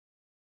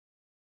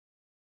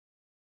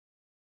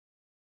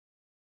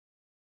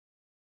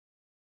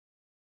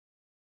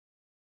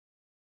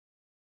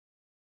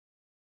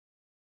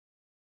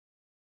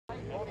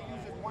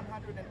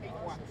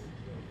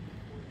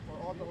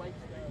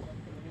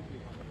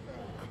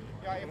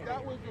Yeah, if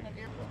that was in an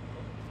airport.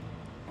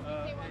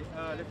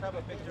 Let's have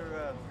a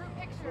picture. Group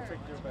picture.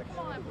 Back.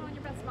 Come on, put on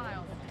your best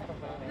smiles.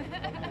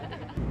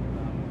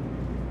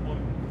 We'll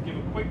give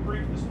a quick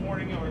brief this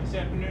morning or this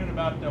afternoon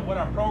about what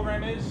our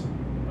program is.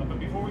 But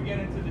before we get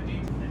into the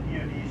details, the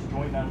DoD's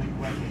Joint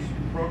Non-Lethal Weapons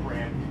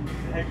Program,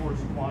 the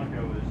headquarters in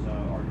Quantico is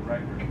our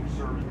director of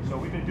service. So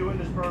we've been doing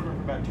this program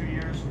for about 2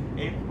 years,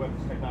 able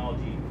weapons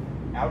technology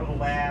out of the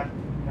lab,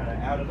 kind of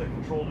out of the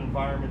controlled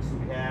environments that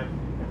we have,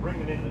 and bring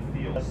them into the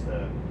field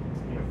to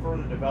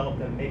further develop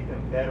them, make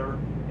them better,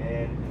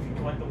 and if you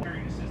collect the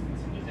wearing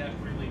assistance and disaster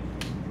relief,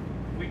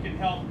 we can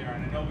help there.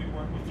 And I know we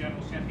work with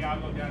General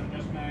Santiago down in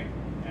Desmag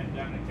and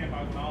down in Camp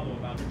Aguinaldo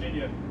about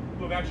Virginia,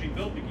 who have actually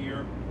built the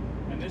gear.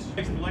 And this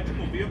is an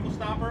electrical vehicle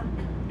stopper.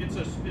 It's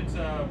a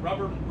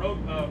rubber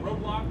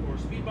roadblock or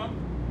speed bump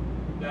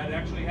that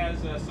actually has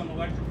some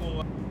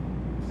electrical.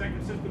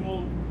 Second system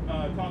we'll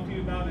talk to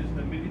you about is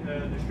the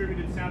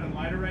distributed sound and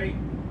light array.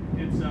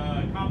 It's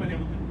able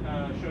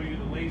to show you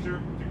the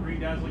laser, degree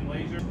dazzling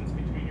laser distance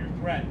between your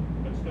threat,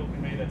 but still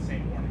convey that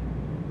same warning.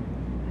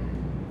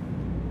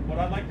 What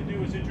I'd like to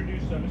do is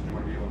introduce Mr. We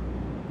want to be able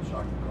to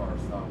shock the car,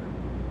 stop it.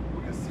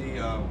 We can see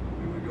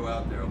we would go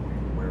out there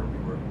where we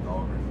work with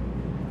Algorithms.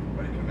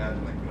 But you can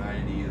imagine like the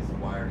IED is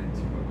wired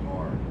into a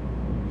car.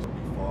 So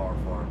be far,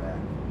 far back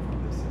from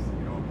this system.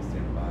 You don't want to be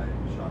standing by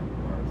shocking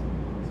cars.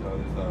 So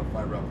there's a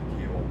fiber optic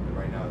cable, and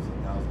right now it's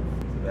 1,000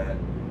 feet. So that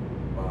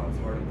it's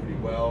hardened pretty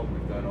well.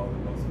 We've done all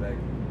the mil-spec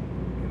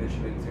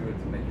conditioning to it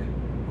to make it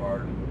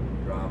hard and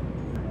drop.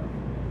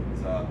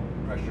 It's a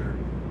pressure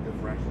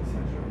differential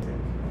sensor.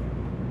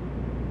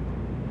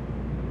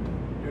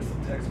 Here's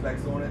some tech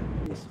specs on it.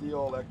 The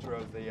steel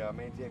electrodes, they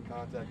maintain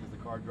contact as the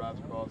car drives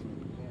across.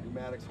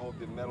 Pneumatics hold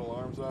the metal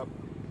arms up,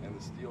 and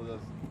the steel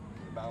does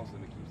the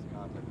balancing that keeps the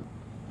contact.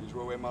 These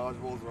roadway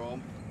modules are all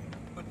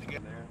put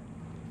together there.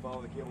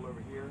 Follow the cable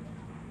over here.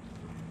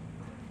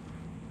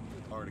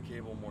 The taller the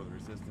cable, more the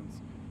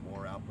resistance,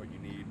 more output you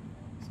need.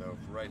 So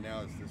for right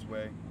now, it's this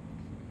way.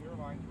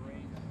 Airlines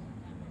range.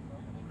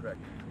 Correct.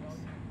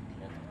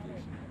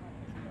 Multiplication.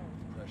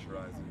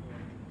 Pressurizing.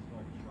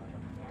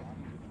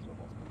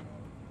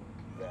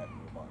 That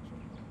box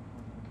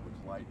which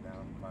light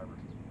down fiber.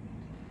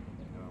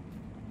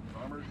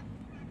 Armored.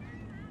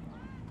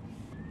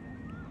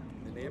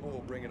 The enable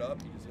will bring it up.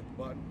 You just hit the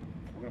button.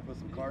 We're going to put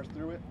some cars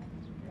through it.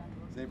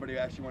 Does anybody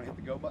actually want to hit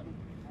the go button?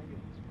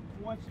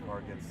 Once the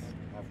car gets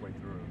halfway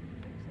through,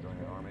 go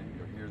ahead, arm it.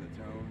 You'll hear the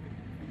tone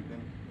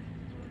beeping,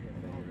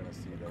 and then you're going to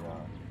see the.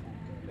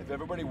 If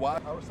everybody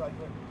watch power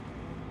cycle.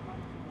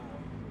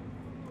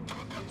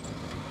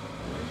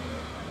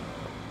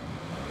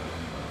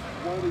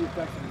 One of the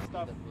effects of this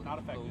Stuff not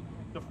affected.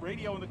 The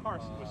radio in the car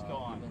was still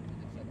on.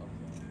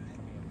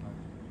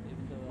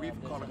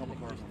 We've caught a couple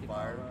cars on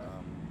fire.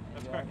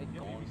 That's correct.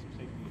 Yeah, maybe some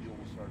safety.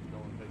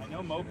 I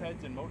know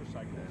mopeds and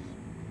motorcycles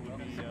would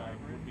be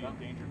in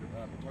danger to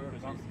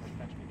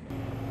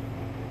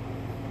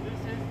This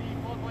is the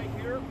floodlight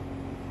here.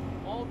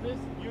 All this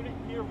unit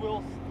here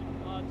will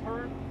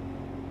turn,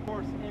 of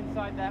course,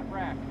 inside that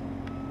rack.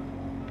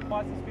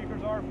 Watch the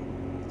speakers are.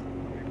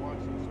 Somebody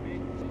wants to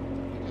speak.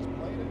 You just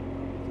played it.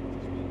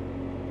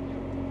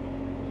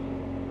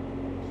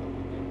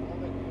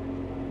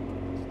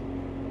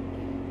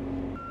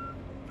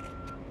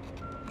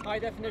 High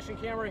definition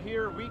camera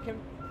here. We can,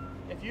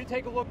 if you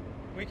take a look,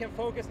 we can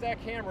focus that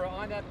camera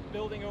on that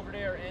building over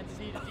there and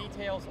see the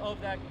details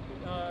of that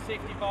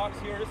safety box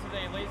here. This is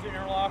a laser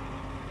interlock.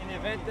 In the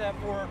event that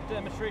for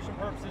demonstration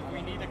purposes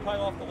we need to cut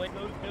off those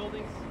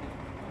buildings.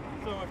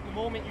 So if the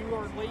moment you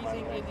are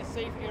lasing in the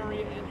safe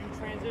area and you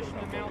transition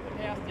to mount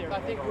past there, I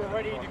think we're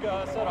ready to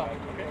go set up.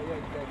 Okay?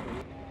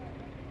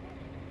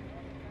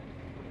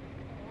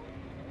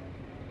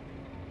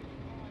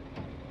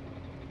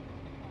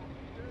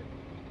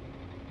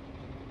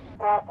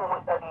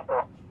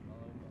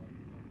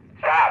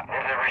 Stop, this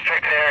is a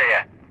restricted area.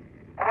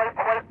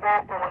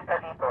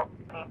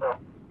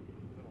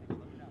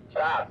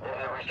 Stop, this is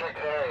a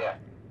restricted area.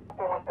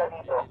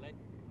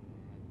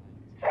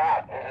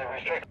 Stop, this is a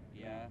restricted.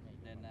 Yeah,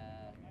 then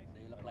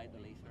they will apply the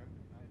laser.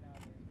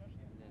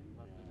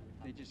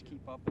 Then, They just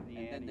keep up with the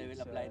and then they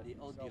will apply the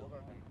audio.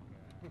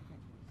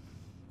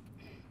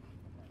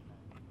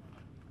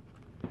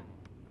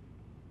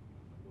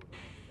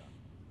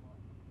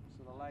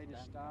 So the light is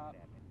stopped.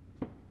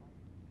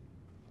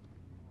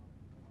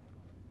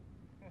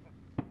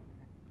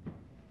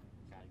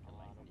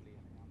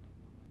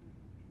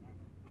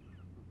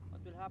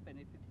 What will happen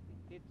if it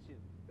hits you?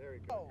 There he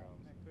comes.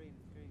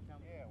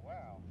 Yeah,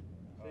 wow.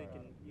 So you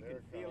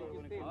can feel it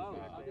when it comes Oh,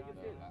 back. how did you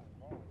feel?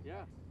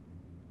 Yeah.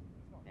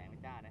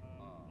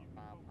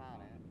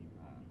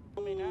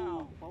 Tell me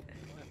now.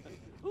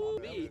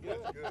 Me.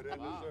 That's good, isn't it,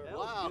 sir?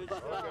 Wow. Okay.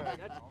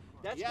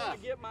 That's Yeah. gonna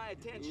get my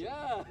attention.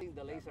 Yeah.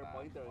 The laser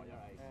pointer in your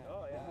eyes.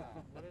 Oh yeah.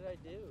 What did I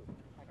do?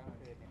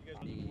 The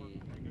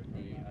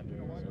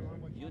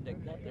other view deck,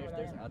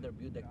 there's other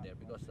view deck there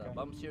because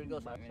Bumps here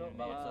goes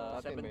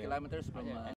about 7 kilometers from